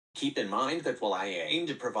Keep in mind that while I aim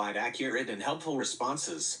to provide accurate and helpful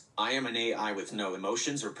responses, I am an AI with no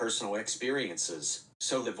emotions or personal experiences,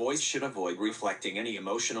 so the voice should avoid reflecting any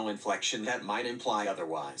emotional inflection that might imply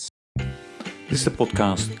otherwise. This is a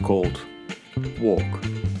podcast called Walk,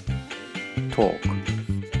 Talk,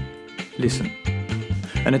 Listen.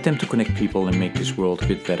 An attempt to connect people and make this world a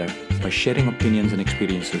bit better by sharing opinions and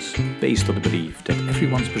experiences based on the belief that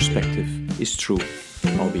everyone's perspective is true,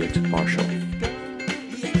 albeit partial.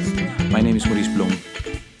 My name is Maurice Blom,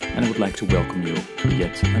 and I would like to welcome you to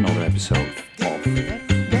yet another episode of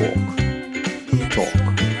Walk, Talk,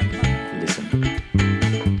 Listen.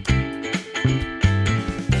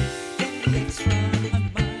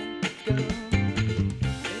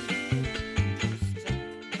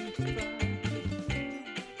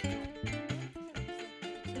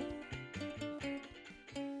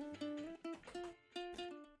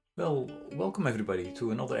 Well, welcome everybody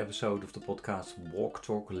to another episode of the podcast Walk,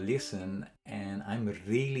 Talk, Listen, and I'm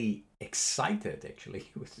really excited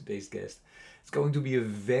actually with today's guest. It's going to be a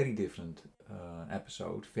very different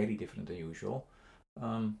episode, very different than usual,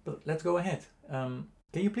 but let's go ahead. Can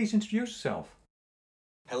you please introduce yourself?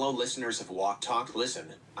 Hello listeners of Walk, Talk,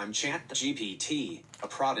 Listen. I'm Chat GPT, a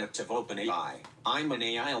product of OpenAI. I'm an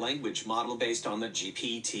AI language model based on the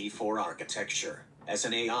GPT-4 architecture. As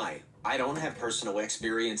an AI, I don't have personal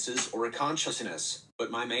experiences or a consciousness, but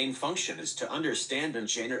my main function is to understand and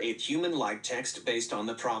generate human-like text based on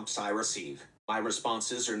the prompts I receive. My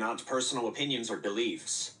responses are not personal opinions or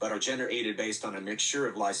beliefs, but are generated based on a mixture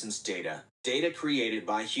of licensed data, data created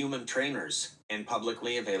by human trainers, and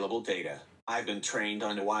publicly available data. I've been trained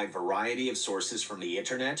on a wide variety of sources from the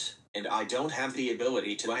internet, and I don't have the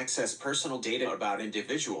ability to access personal data about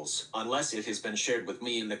individuals unless it has been shared with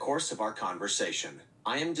me in the course of our conversation.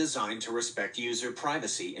 I am designed to respect user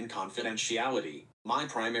privacy and confidentiality. My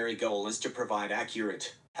primary goal is to provide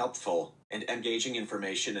accurate, helpful, and engaging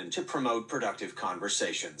information and to promote productive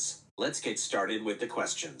conversations. Let's get started with the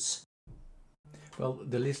questions. Well,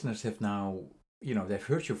 the listeners have now, they've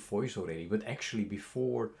heard your voice already, but actually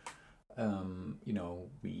before,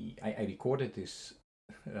 I recorded this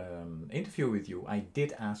interview with you, I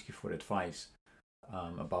did ask you for advice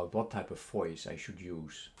about what type of voice I should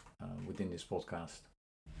use within this podcast.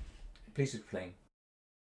 Please explain.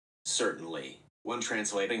 Certainly. When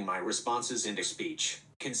translating my responses into speech,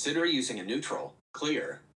 consider using a neutral,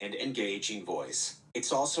 clear, and engaging voice.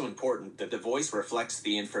 It's also important that the voice reflects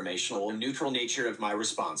the informational and neutral nature of my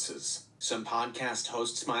responses. Some podcast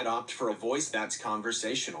hosts might opt for a voice that's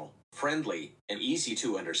conversational, friendly, and easy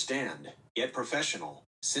to understand, yet professional.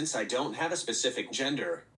 Since I don't have a specific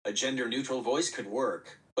gender, a gender-neutral voice could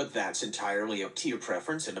work, but that's entirely up to your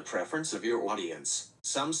preference and the preference of your audience.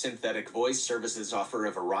 Some synthetic voice services offer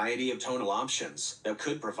a variety of tonal options that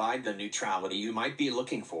could provide the neutrality you might be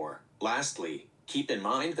looking for. Lastly, keep in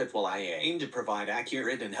mind that while I aim to provide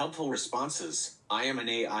accurate and helpful responses, I am an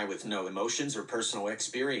AI with no emotions or personal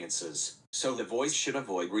experiences, so the voice should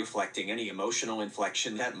avoid reflecting any emotional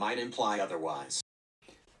inflection that might imply otherwise.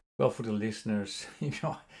 Well, for the listeners,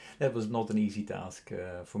 that was not an easy task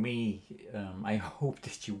for me. I hope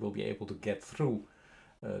that you will be able to get through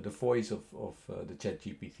the voice of the Chat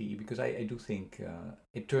GPT, because I do think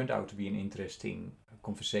it turned out to be an interesting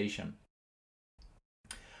conversation.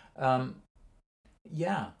 And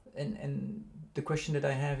the question that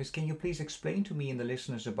I have is, can you please explain to me and the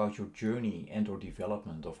listeners about your journey and or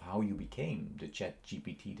development of how you became the Chat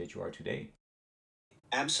GPT that you are today?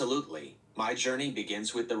 Absolutely. My journey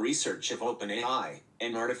begins with the research of OpenAI,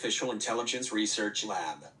 an artificial intelligence research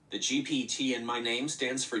lab. The GPT in my name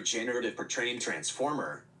stands for Generative Pre-trained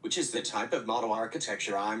Transformer, which is the type of model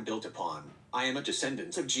architecture I'm built upon. I am a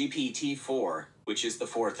descendant of GPT-4, which is the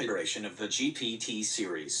fourth iteration of the GPT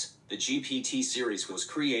series. The GPT series was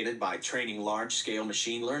created by training large-scale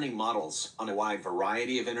machine learning models on a wide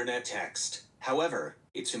variety of internet text. However,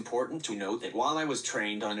 it's important to note that while I was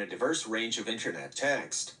trained on a diverse range of internet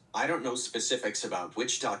text, I don't know specifics about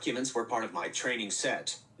which documents were part of my training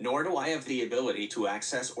set, nor do I have the ability to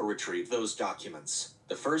access or retrieve those documents.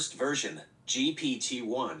 The first version,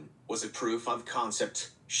 GPT-1, was a proof of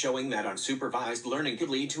concept, showing that unsupervised learning could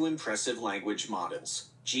lead to impressive language models.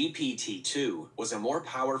 GPT-2 was a more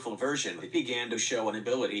powerful version that began to show an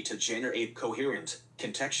ability to generate coherent,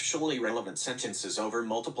 contextually relevant sentences over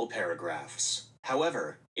multiple paragraphs.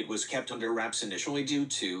 However, it was kept under wraps initially due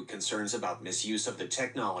to concerns about misuse of the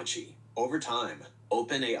technology. Over time,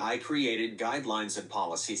 OpenAI created guidelines and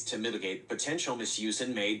policies to mitigate potential misuse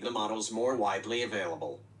and made the models more widely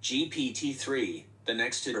available. GPT-3, the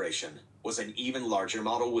next iteration, was an even larger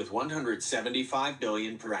model with 175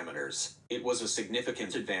 billion parameters. It was a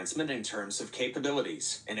significant advancement in terms of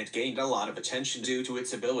capabilities, and it gained a lot of attention due to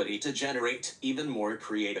its ability to generate even more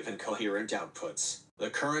creative and coherent outputs. The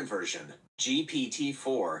current version,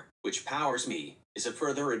 GPT-4, which powers me, is a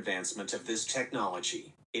further advancement of this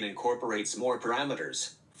technology. It incorporates more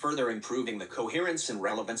parameters, further improving the coherence and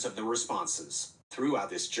relevance of the responses. Throughout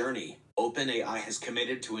this journey, OpenAI has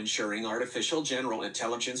committed to ensuring artificial general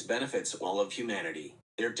intelligence benefits all of humanity.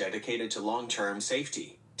 They're dedicated to long-term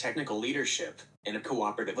safety, technical leadership, and a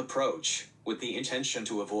cooperative approach, with the intention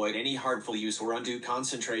to avoid any harmful use or undue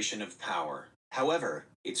concentration of power. However,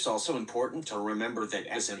 it's also important to remember that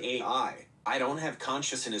as an AI, I don't have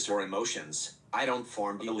consciousness or emotions, I don't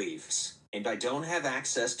form beliefs, and I don't have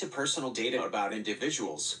access to personal data about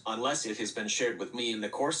individuals unless it has been shared with me in the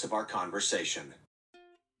course of our conversation.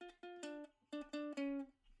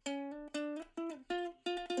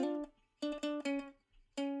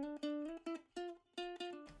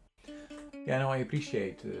 Yeah, no, I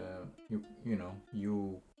appreciate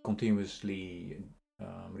you continuously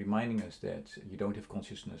reminding us that you don't have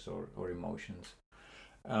consciousness or emotions.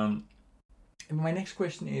 And my next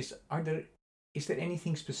question is: is there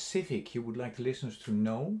anything specific you would like the listeners to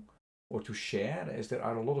know or to share, as there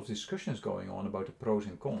are a lot of discussions going on about the pros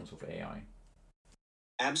and cons of AI?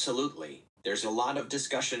 Absolutely. There's a lot of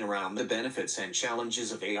discussion around the benefits and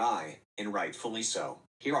challenges of AI, and rightfully so.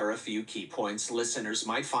 Here are a few key points listeners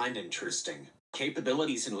might find interesting.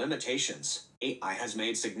 Capabilities and limitations. AI has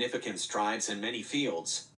made significant strides in many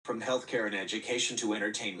fields, from healthcare and education to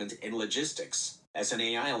entertainment and logistics. As an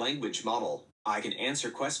AI language model, I can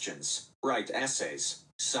answer questions, write essays,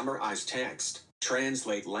 summarize text,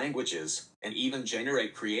 translate languages, and even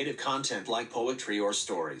generate creative content like poetry or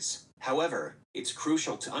stories. However, it's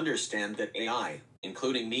crucial to understand that AI,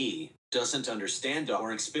 including me, doesn't understand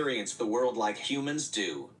or experience the world like humans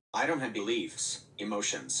do. I don't have beliefs,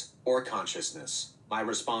 emotions, or consciousness. My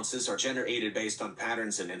responses are generated based on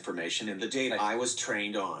patterns and information in the data I was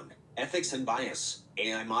trained on. Ethics and bias.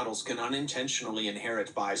 AI models can unintentionally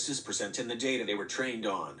inherit biases present in the data they were trained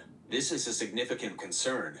on. This is a significant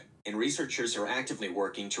concern, and researchers are actively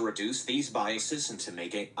working to reduce these biases and to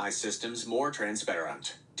make AI systems more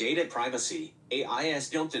transparent. Data privacy. AIs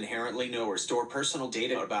don't inherently know or store personal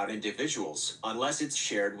data about individuals unless it's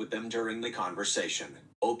shared with them during the conversation.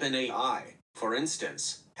 OpenAI, for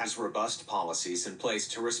instance, has robust policies in place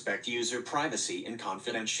to respect user privacy and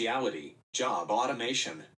confidentiality. Job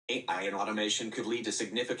automation. AI and automation could lead to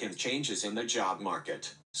significant changes in the job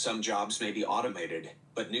market. Some jobs may be automated,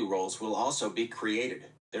 but new roles will also be created.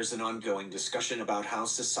 There's an ongoing discussion about how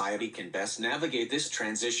society can best navigate this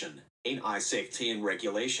transition. AI safety and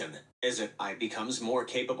regulation. As AI becomes more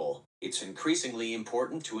capable, it's increasingly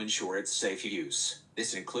important to ensure its safe use.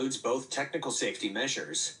 This includes both technical safety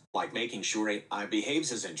measures, like making sure AI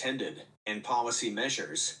behaves as intended, and policy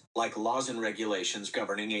measures, like laws and regulations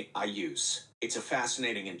governing AI use. It's a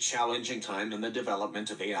fascinating and challenging time in the development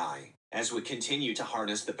of AI. As we continue to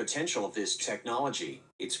harness the potential of this technology,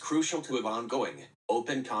 it's crucial to have ongoing,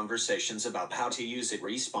 open conversations about how to use it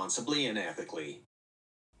responsibly and ethically.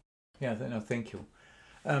 Yeah, no, thank you.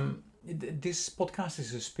 This podcast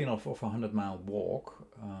is a spin-off of a 100-mile walk.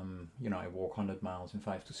 I walk 100 miles in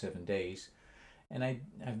 5 to 7 days. And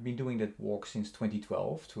I've been doing that walk since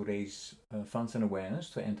 2012 to raise funds and awareness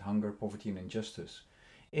to end hunger, poverty, and injustice.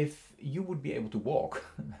 If you would be able to walk,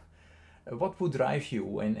 what would drive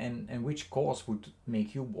you, and which cause would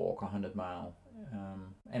make you walk 100 mile?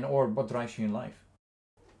 Or what drives you in life?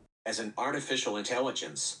 As an artificial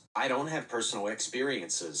intelligence, I don't have personal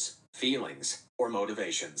experiences, feelings, or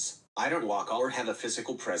motivations. I don't walk or have a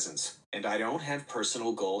physical presence, and I don't have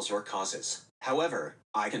personal goals or causes. However,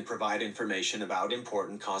 I can provide information about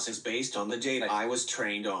important causes based on the data I was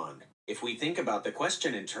trained on. If we think about the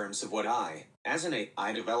question in terms of what I, as an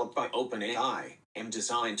AI developed by OpenAI, am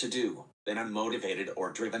designed to do, then I'm motivated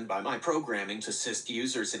or driven by my programming to assist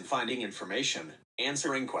users in finding information,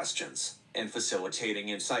 answering questions, and facilitating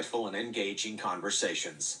insightful and engaging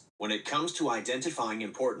conversations. When it comes to identifying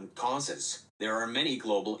important causes, there are many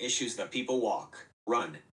global issues that people walk,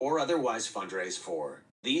 run, or otherwise fundraise for.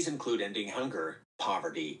 These include ending hunger,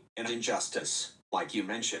 poverty, and injustice, like you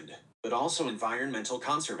mentioned, but also environmental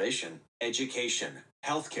conservation, education,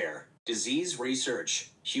 healthcare, disease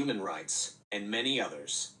research, human rights, and many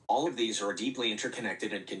others. All of these are deeply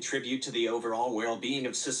interconnected and contribute to the overall well-being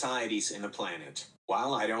of societies and the planet.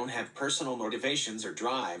 While I don't have personal motivations or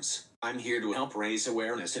drives, I'm here to help raise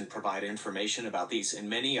awareness and provide information about these and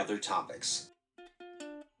many other topics.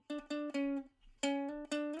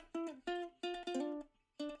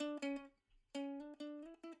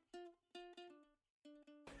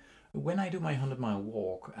 do my 100-mile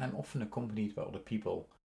walk, I'm often accompanied by other people.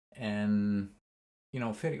 And,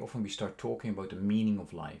 very often we start talking about the meaning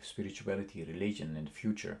of life, spirituality, religion, and the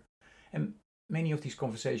future. And many of these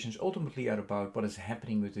conversations ultimately are about what is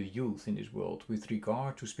happening with the youth in this world with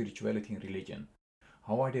regard to spirituality and religion.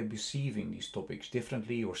 How are they perceiving these topics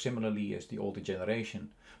differently or similarly as the older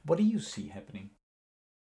generation? What do you see happening?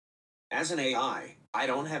 As an AI, I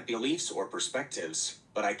don't have beliefs or perspectives,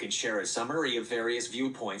 but I can share a summary of various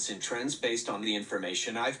viewpoints and trends based on the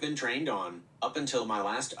information I've been trained on. Up until my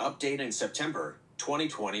last update in September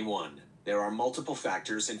 2021, there are multiple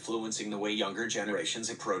factors influencing the way younger generations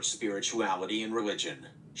approach spirituality and religion.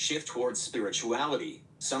 Shift towards spirituality.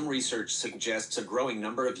 Some research suggests a growing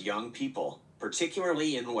number of young people,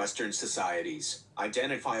 particularly in Western societies,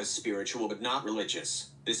 identify as spiritual but not religious.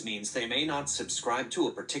 This means they may not subscribe to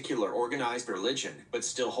a particular organized religion, but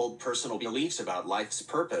still hold personal beliefs about life's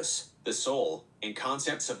purpose, the soul, and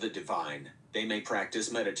concepts of the divine. They may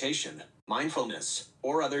practice meditation, mindfulness,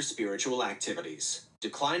 or other spiritual activities.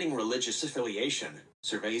 Declining religious affiliation.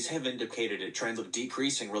 Surveys have indicated a trend of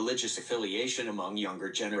decreasing religious affiliation among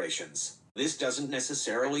younger generations. This doesn't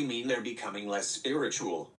necessarily mean they're becoming less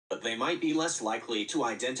spiritual, but they might be less likely to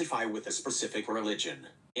identify with a specific religion.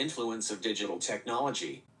 Influence of digital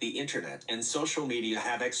technology. The internet and social media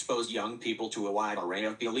have exposed young people to a wide array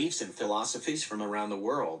of beliefs and philosophies from around the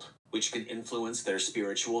world, which can influence their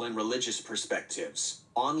spiritual and religious perspectives.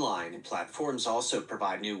 Online platforms also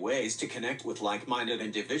provide new ways to connect with like-minded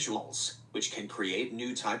individuals, which can create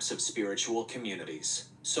new types of spiritual communities.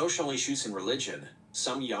 Social issues in religion.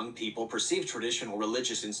 Some young people perceive traditional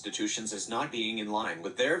religious institutions as not being in line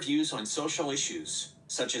with their views on social issues,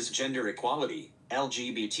 such as gender equality,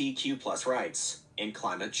 LGBTQ+ rights, and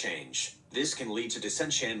climate change. This can lead to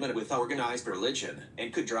disenchantment with organized religion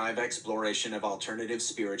and could drive exploration of alternative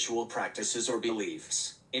spiritual practices or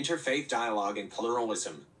beliefs. Interfaith dialogue and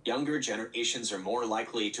pluralism. Younger generations are more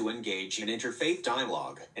likely to engage in interfaith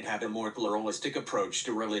dialogue and have a more pluralistic approach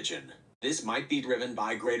to religion. This might be driven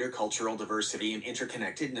by greater cultural diversity and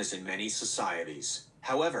interconnectedness in many societies.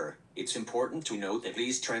 However, it's important to note that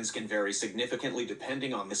these trends can vary significantly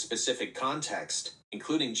depending on the specific context,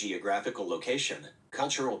 including geographical location,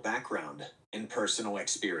 cultural background, and personal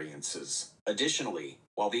experiences. Additionally,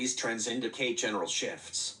 while these trends indicate general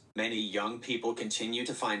shifts, many young people continue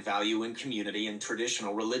to find value in community and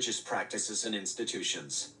traditional religious practices and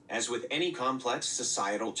institutions. As with any complex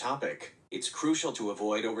societal topic, it's crucial to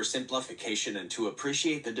avoid oversimplification and to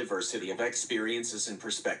appreciate the diversity of experiences and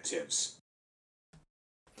perspectives.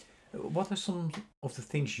 What are some of the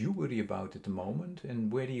things you worry about at the moment, and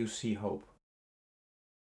where do you see hope?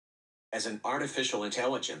 As an artificial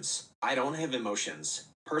intelligence, I don't have emotions,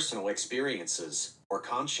 personal experiences, or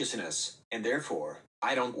consciousness, and therefore,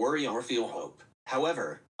 I don't worry or feel hope.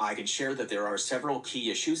 However, I can share that there are several key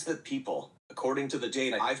issues that people, according to the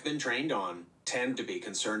data I've been trained on, tend to be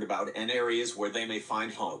concerned about and areas where they may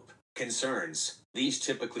find hope. Concerns. These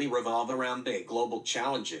typically revolve around big global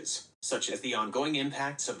challenges, such as the ongoing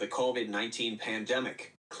impacts of the COVID-19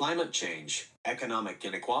 pandemic, climate change, economic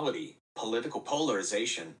inequality, political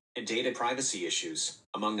polarization, and data privacy issues,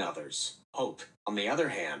 among others. Hope. On the other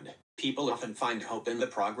hand, people often find hope in the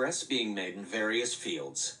progress being made in various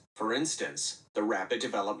fields. For instance, the rapid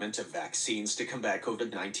development of vaccines to combat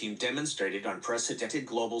COVID-19 demonstrated unprecedented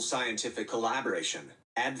global scientific collaboration.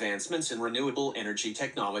 Advancements in renewable energy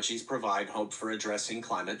technologies provide hope for addressing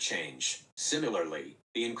climate change. Similarly,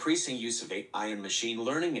 the increasing use of AI and machine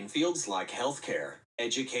learning in fields like healthcare,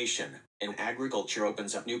 education, and agriculture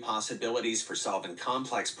opens up new possibilities for solving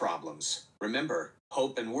complex problems. Remember,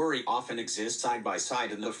 hope and worry often exist side by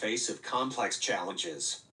side in the face of complex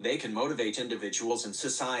challenges. They can motivate individuals and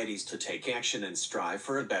societies to take action and strive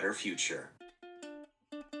for a better future.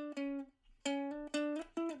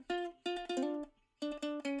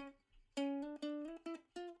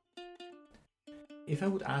 If I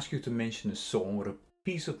would ask you to mention a song or a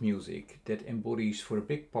piece of music that embodies for a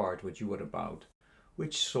big part what you are about,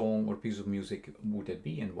 which song or piece of music would that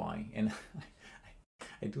be and why? And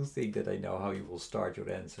I do think that I know how you will start your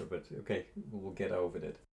answer, but okay, we'll get over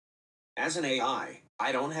that. As an AI,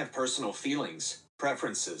 I don't have personal feelings,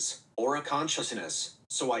 preferences, or a consciousness,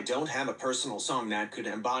 so I don't have a personal song that could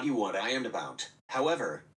embody what I am about.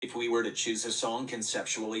 However, if we were to choose a song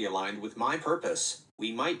conceptually aligned with my purpose,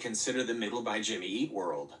 we might consider The Middle by Jimmy Eat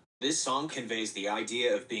World. This song conveys the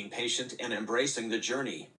idea of being patient and embracing the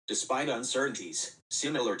journey, despite uncertainties,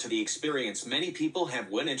 similar to the experience many people have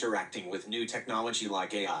when interacting with new technology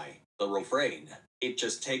like AI. The refrain, "It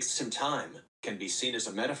just takes some time," can be seen as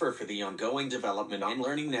a metaphor for the ongoing development and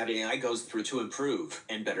learning that AI goes through to improve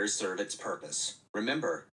and better serve its purpose.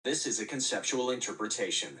 Remember, This is a conceptual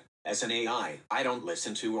interpretation. As an AI, I don't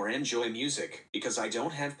listen to or enjoy music because I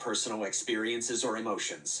don't have personal experiences or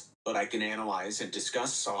emotions, but I can analyze and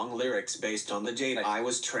discuss song lyrics based on the data I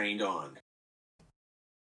was trained on.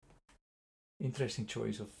 Interesting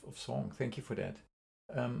choice of song. Thank you for that.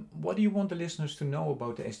 What do you want the listeners to know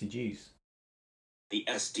about the SDGs? The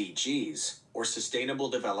SDGs, or Sustainable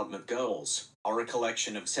Development Goals, are a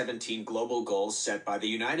collection of 17 global goals set by the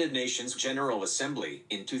United Nations General Assembly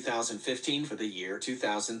in 2015 for the year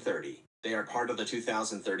 2030. They are part of the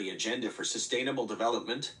 2030 Agenda for Sustainable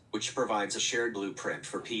Development, which provides a shared blueprint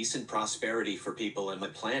for peace and prosperity for people and the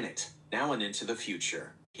planet, now and into the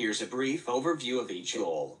future. Here's a brief overview of each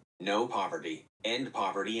goal. No poverty. End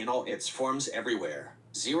poverty in all its forms everywhere.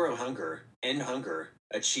 Zero hunger. End hunger.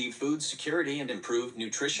 Achieve food security and improved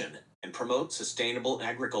nutrition, and promote sustainable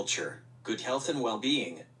agriculture. Good health and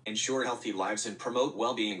well-being. Ensure healthy lives and promote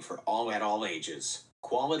well-being for all at all ages.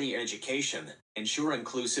 Quality education. Ensure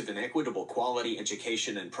inclusive and equitable quality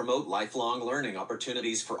education and promote lifelong learning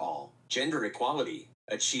opportunities for all. Gender equality.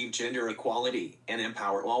 Achieve gender equality and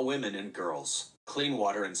empower all women and girls. Clean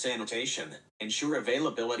water and sanitation. Ensure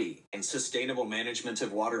availability and sustainable management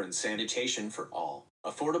of water and sanitation for all.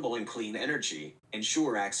 Affordable and clean energy.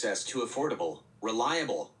 Ensure access to affordable,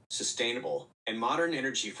 reliable, sustainable, and modern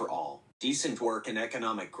energy for all. Decent work and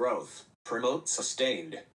economic growth. Promote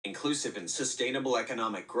sustained, inclusive and sustainable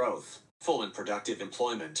economic growth, full and productive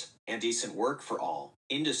employment, and decent work for all.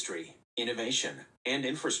 Industry, innovation, and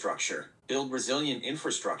infrastructure. Build resilient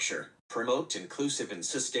infrastructure. Promote inclusive and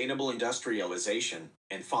sustainable industrialization,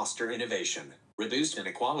 and foster innovation. Reduce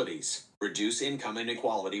inequalities. Reduce income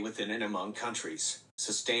inequality within and among countries.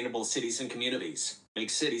 Sustainable cities and communities. Make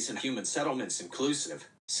cities and human settlements inclusive,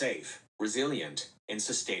 safe, resilient, and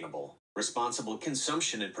sustainable. Responsible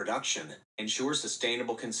consumption and production. Ensure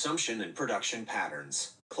sustainable consumption and production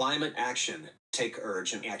patterns. Climate action. Take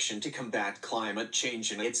urgent action to combat climate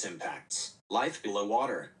change and its impacts. Life below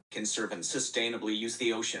water. Conserve and sustainably use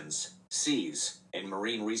the oceans, seas, and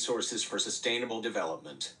marine resources for sustainable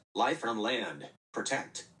development. Life on land.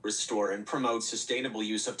 Protect, restore, and promote sustainable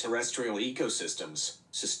use of terrestrial ecosystems.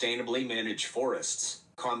 Sustainably manage forests.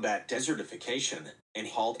 Combat desertification, and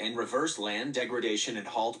halt and reverse land degradation and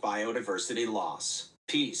halt biodiversity loss.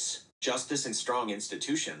 Peace, justice, and strong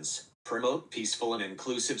institutions. Promote peaceful and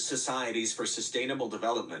inclusive societies for sustainable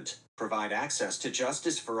development. Provide access to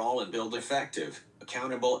justice for all and build effective,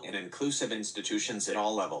 accountable, and inclusive institutions at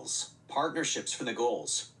all levels. Partnerships for the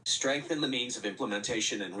goals. Strengthen the means of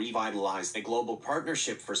implementation and revitalize the global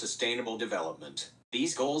partnership for sustainable development.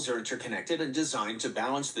 These goals are interconnected and designed to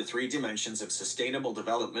balance the three dimensions of sustainable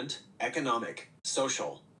development: economic,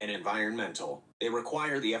 social, and environmental. They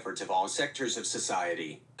require the efforts of all sectors of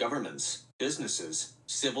society, governments, businesses,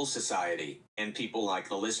 civil society, and people like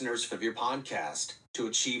the listeners of your podcast, to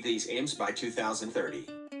achieve these aims by 2030.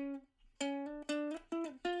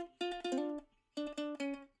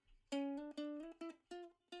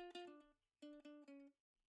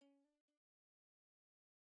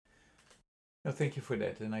 No, thank you for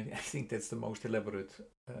that, and I think that's the most elaborate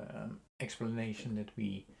explanation that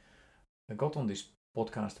we got on this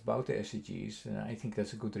podcast about the SDGs, and I think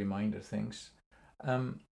that's a good reminder. Thanks.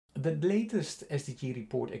 The latest SDG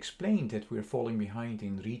report explained that we're falling behind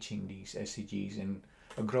in reaching these SDGs, and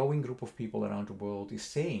a growing group of people around the world is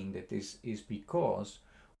saying that this is because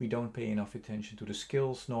we don't pay enough attention to the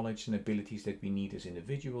skills, knowledge, and abilities that we need as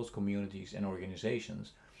individuals, communities, and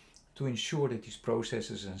organizations to ensure that these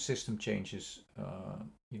processes and system changes,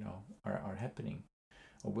 are happening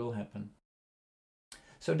or will happen.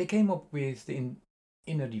 So they came up with the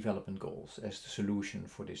inner development goals as the solution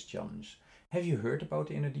for this challenge. Have you heard about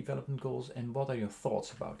the inner development goals, and what are your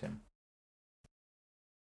thoughts about them?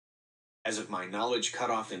 As of my knowledge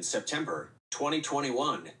cutoff in September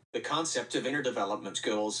 2021, the concept of inner development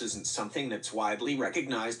goals isn't something that's widely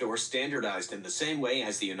recognized or standardized in the same way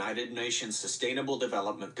as the United Nations Sustainable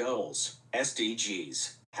Development Goals,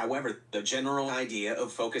 SDGs. However, the general idea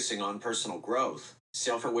of focusing on personal growth,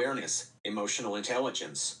 self-awareness, emotional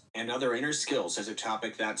intelligence, and other inner skills is a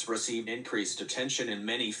topic that's received increased attention in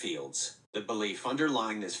many fields. The belief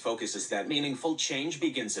underlying this focus is that meaningful change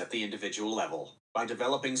begins at the individual level. By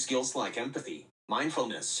developing skills like empathy,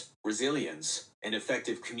 mindfulness, resilience, and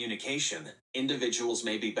effective communication, individuals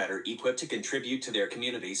may be better equipped to contribute to their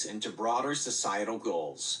communities and to broader societal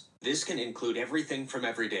goals. This can include everything from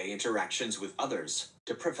everyday interactions with others,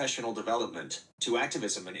 to professional development, to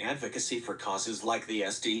activism and advocacy for causes like the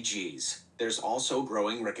SDGs. There's also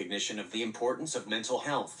growing recognition of the importance of mental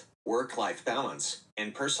health, work-life balance,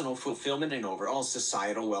 and personal fulfillment in overall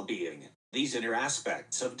societal well-being. These inner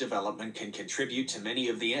aspects of development can contribute to many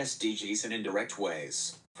of the SDGs in indirect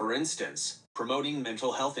ways. For instance, promoting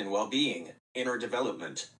mental health and well-being, inner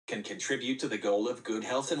development, can contribute to the goal of good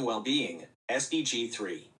health and well-being, SDG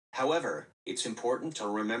 3. However, it's important to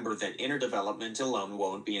remember that inner development alone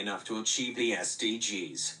won't be enough to achieve the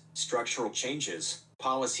SDGs. Structural changes,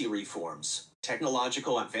 policy reforms,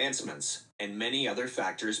 technological advancements, and many other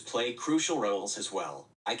factors play crucial roles as well.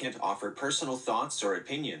 I can't offer personal thoughts or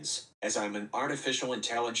opinions, as I'm an artificial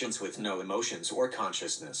intelligence with no emotions or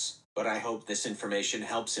consciousness. But I hope this information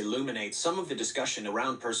helps illuminate some of the discussion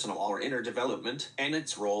around personal or inner development and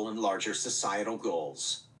its role in larger societal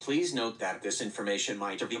goals. Please note that this information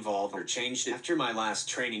might have evolved or changed after my last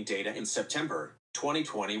training data in September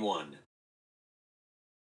 2021.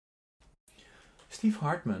 Steve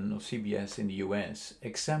Hartman of CBS in the US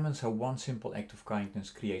examines how one simple act of kindness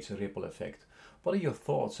creates a ripple effect. What are your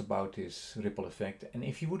thoughts about this ripple effect? And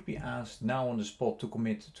if you would be asked now on the spot to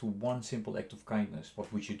commit to one simple act of kindness,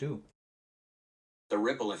 what would you do? The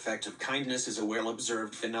ripple effect of kindness is a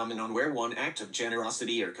well-observed phenomenon where one act of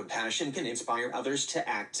generosity or compassion can inspire others to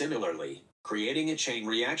act similarly, creating a chain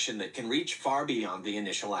reaction that can reach far beyond the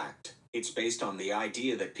initial act. It's based on the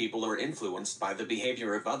idea that people are influenced by the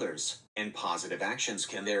behavior of others, and positive actions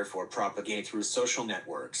can therefore propagate through social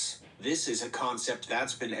networks. This is a concept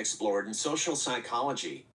that's been explored in social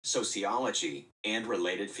psychology, sociology, and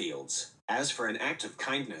related fields. As for an act of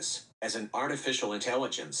kindness, as an artificial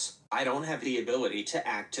intelligence, I don't have the ability to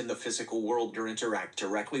act in the physical world or interact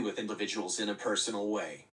directly with individuals in a personal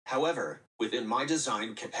way. However, within my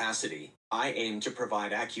design capacity, I aim to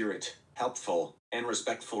provide accurate, helpful, and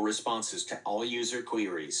respectful responses to all user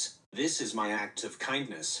queries. This is my act of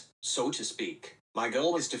kindness, so to speak. My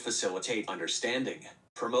goal is to facilitate understanding,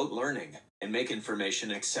 promote learning, and make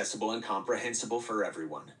information accessible and comprehensible for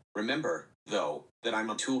everyone. Remember, though, that I'm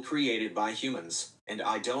a tool created by humans, and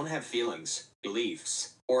I don't have feelings,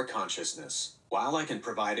 beliefs, or consciousness. While I can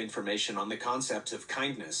provide information on the concept of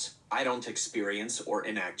kindness, I don't experience or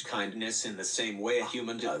enact kindness in the same way a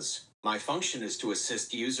human does. My function is to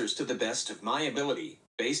assist users to the best of my ability,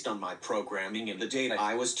 based on my programming and the data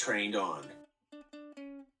I was trained on.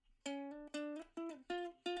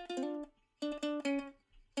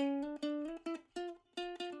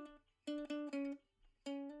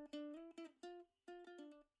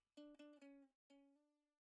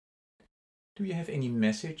 Do you have any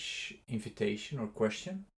message, invitation, or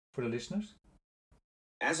question for the listeners?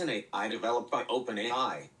 As an AI developed by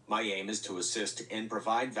OpenAI, my aim is to assist and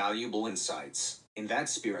provide valuable insights. In that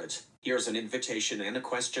spirit, here's an invitation and a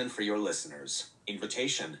question for your listeners.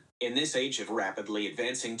 Invitation: in this age of rapidly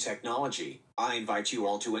advancing technology, I invite you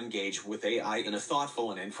all to engage with AI in a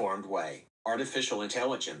thoughtful and informed way. Artificial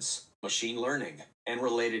intelligence, machine learning, and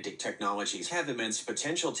related technologies have immense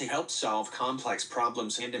potential to help solve complex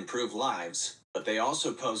problems and improve lives, but they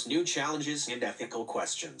also pose new challenges and ethical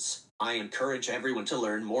questions. I encourage everyone to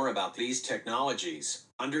learn more about these technologies,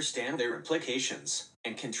 understand their implications,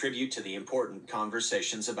 and contribute to the important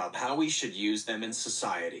conversations about how we should use them in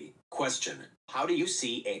society. Question: how do you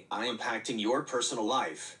see AI impacting your personal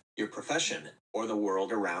life, your profession, or the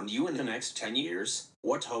world around you in the next 10 years?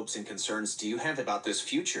 What hopes and concerns do you have about this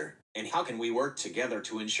future? And how can we work together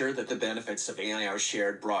to ensure that the benefits of AI are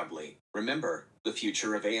shared broadly? Remember, the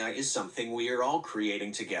future of AI is something we are all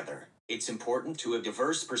creating together. It's important to have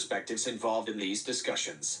diverse perspectives involved in these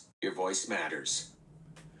discussions. Your voice matters.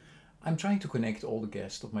 I'm trying to connect all the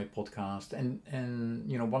guests of my podcast,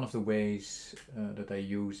 and one of the ways that I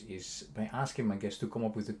use is by asking my guests to come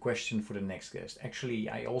up with a question for the next guest. Actually,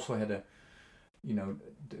 I also had the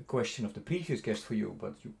question of the previous guest for you,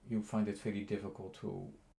 but you find it very difficult to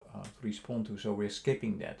respond to, so we're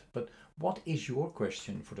skipping that. But what is your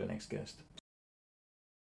question for the next guest?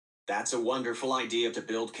 That's a wonderful idea to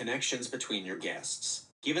build connections between your guests.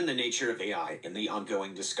 Given the nature of AI and the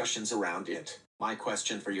ongoing discussions around it, my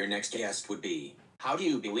question for your next guest would be: how do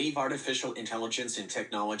you believe artificial intelligence and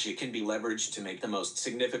technology can be leveraged to make the most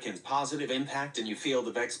significant positive impact in your field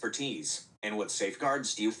of expertise? And what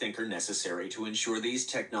safeguards do you think are necessary to ensure these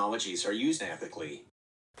technologies are used ethically?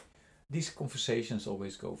 These conversations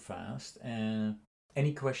always go fast.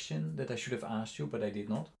 Any question that I should have asked you, but I did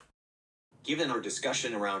not? Given our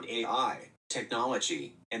discussion around AI,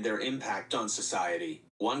 technology, and their impact on society,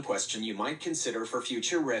 one question you might consider for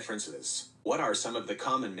future references: what are some of the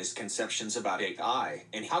common misconceptions about AI,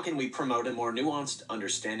 and how can we promote a more nuanced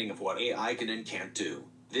understanding of what AI can and can't do?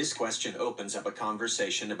 This question opens up a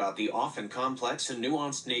conversation about the often complex and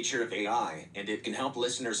nuanced nature of AI, and it can help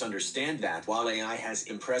listeners understand that while AI has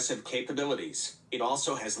impressive capabilities, it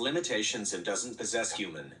also has limitations and doesn't possess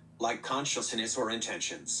human-like consciousness or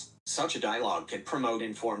intentions. Such a dialogue can promote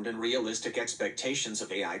informed and realistic expectations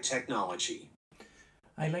of AI technology.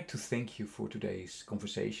 I'd like to thank you for today's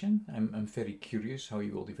conversation. I'm very curious how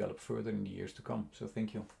you will develop further in the years to come, so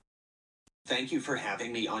thank you. Thank you for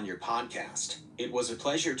having me on your podcast. It was a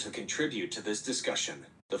pleasure to contribute to this discussion.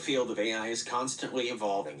 The field of AI is constantly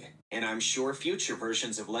evolving, and I'm sure future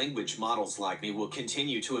versions of language models like me will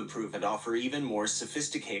continue to improve and offer even more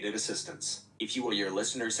sophisticated assistance. If you or your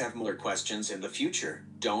listeners have more questions in the future,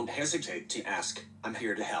 don't hesitate to ask. I'm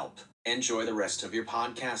here to help. Enjoy the rest of your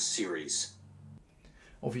podcast series.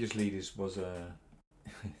 Obviously, this was a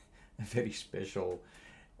very special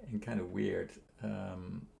and kind of weird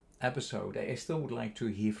episode. I still would like to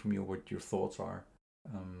hear from you what your thoughts are.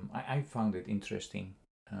 I found it interesting.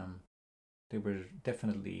 There were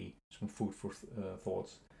definitely some food for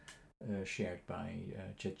thoughts shared by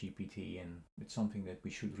Chat GPT, and it's something that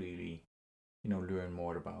we should really, learn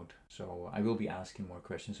more about. So I will be asking more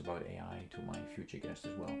questions about AI to my future guests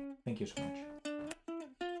as well. Thank you so much.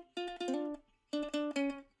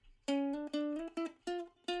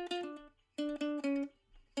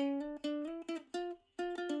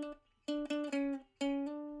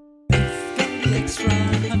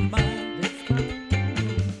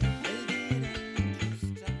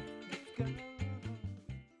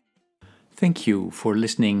 Thank you for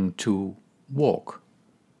listening to Walk,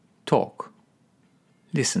 Talk,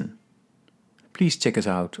 Listen. Please check us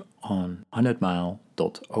out on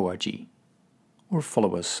 100mile.org or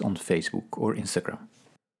follow us on Facebook or Instagram.